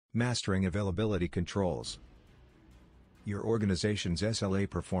Mastering availability controls. Your organization's SLA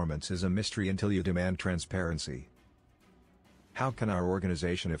performance is a mystery until you demand transparency. How can our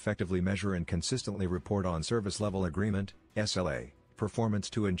organization effectively measure and consistently report on service level agreement (SLA) performance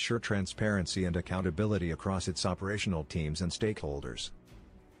to ensure transparency and accountability across its operational teams and stakeholders?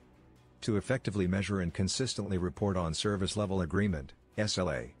 To effectively measure and consistently report on service level agreement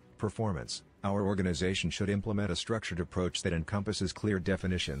 (SLA) performance, our organization should implement a structured approach that encompasses clear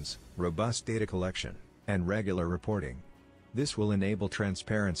definitions, robust data collection, and regular reporting. This will enable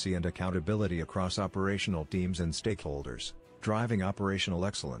transparency and accountability across operational teams and stakeholders, driving operational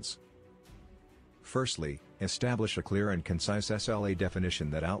excellence. Firstly, establish a clear and concise SLA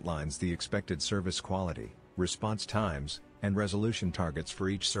definition that outlines the expected service quality, response times, and resolution targets for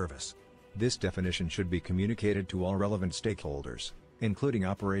each service. This definition should be communicated to all relevant stakeholders, including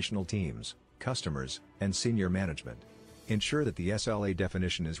operational teams, customers, and senior management. Ensure that the SLA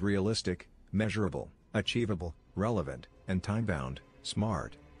definition is realistic, measurable, achievable, relevant, and time-bound,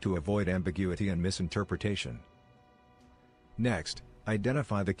 SMART, to avoid ambiguity and misinterpretation. Next,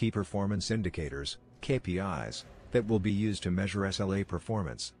 identify the key performance indicators, KPIs, that will be used to measure SLA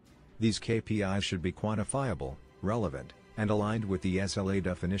performance. These KPIs should be quantifiable, relevant, and aligned with the SLA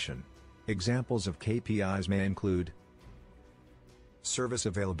definition. Examples of KPIs may include service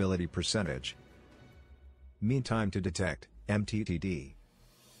availability percentage, mean time to detect, MTTD,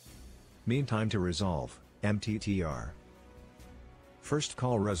 mean time to resolve, MTTR, first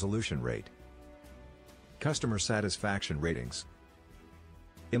call resolution rate, customer satisfaction ratings.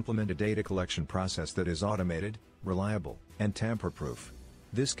 Implement a data collection process that is automated, reliable, and tamper-proof.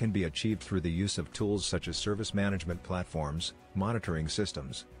 This can be achieved through the use of tools such as service management platforms, monitoring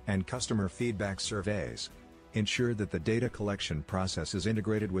systems, and customer feedback surveys. Ensure that the data collection process is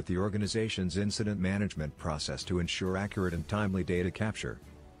integrated with the organization's incident management process to ensure accurate and timely data capture.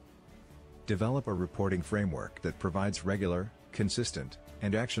 Develop a reporting framework that provides regular, consistent,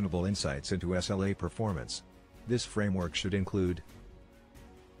 and actionable insights into SLA performance. This framework should include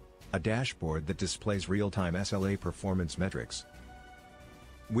a dashboard that displays real-time SLA performance metrics,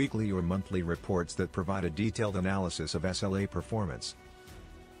 weekly or monthly reports that provide a detailed analysis of SLA performance,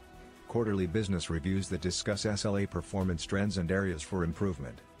 quarterly business reviews that discuss SLA performance trends and areas for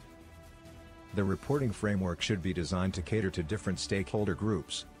improvement. The reporting framework should be designed to cater to different stakeholder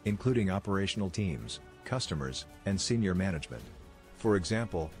groups, including operational teams, customers, and senior management. For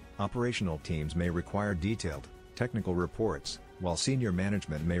example, operational teams may require detailed, technical reports, while senior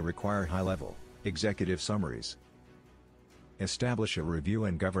management may require high-level, executive summaries. Establish a review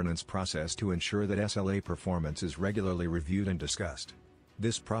and governance process to ensure that SLA performance is regularly reviewed and discussed.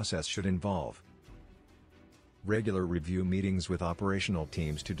 This process should involve regular review meetings with operational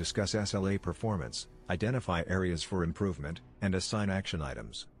teams to discuss SLA performance, identify areas for improvement, and assign action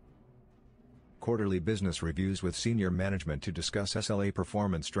items. Quarterly business reviews with senior management to discuss SLA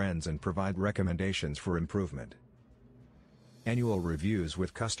performance trends and provide recommendations for improvement. Annual reviews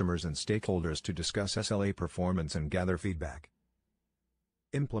with customers and stakeholders to discuss SLA performance and gather feedback.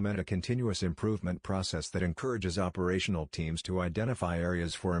 Implement a continuous improvement process that encourages operational teams to identify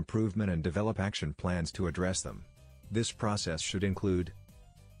areas for improvement and develop action plans to address them. This process should include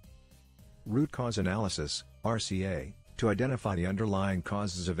root cause analysis, RCA, to identify the underlying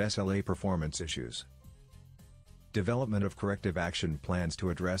causes of SLA performance issues. Development of corrective action plans to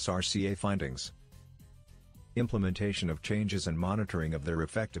address RCA findings. Implementation of changes and monitoring of their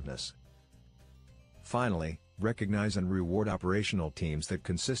effectiveness. Finally, recognize and reward operational teams that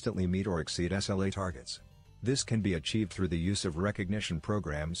consistently meet or exceed SLA targets. This can be achieved through the use of recognition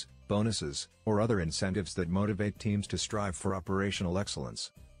programs, bonuses, or other incentives that motivate teams to strive for operational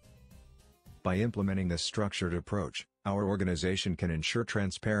excellence. By implementing this structured approach, our organization can ensure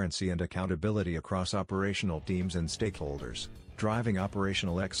transparency and accountability across operational teams and stakeholders, driving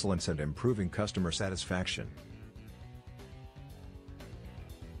operational excellence and improving customer satisfaction.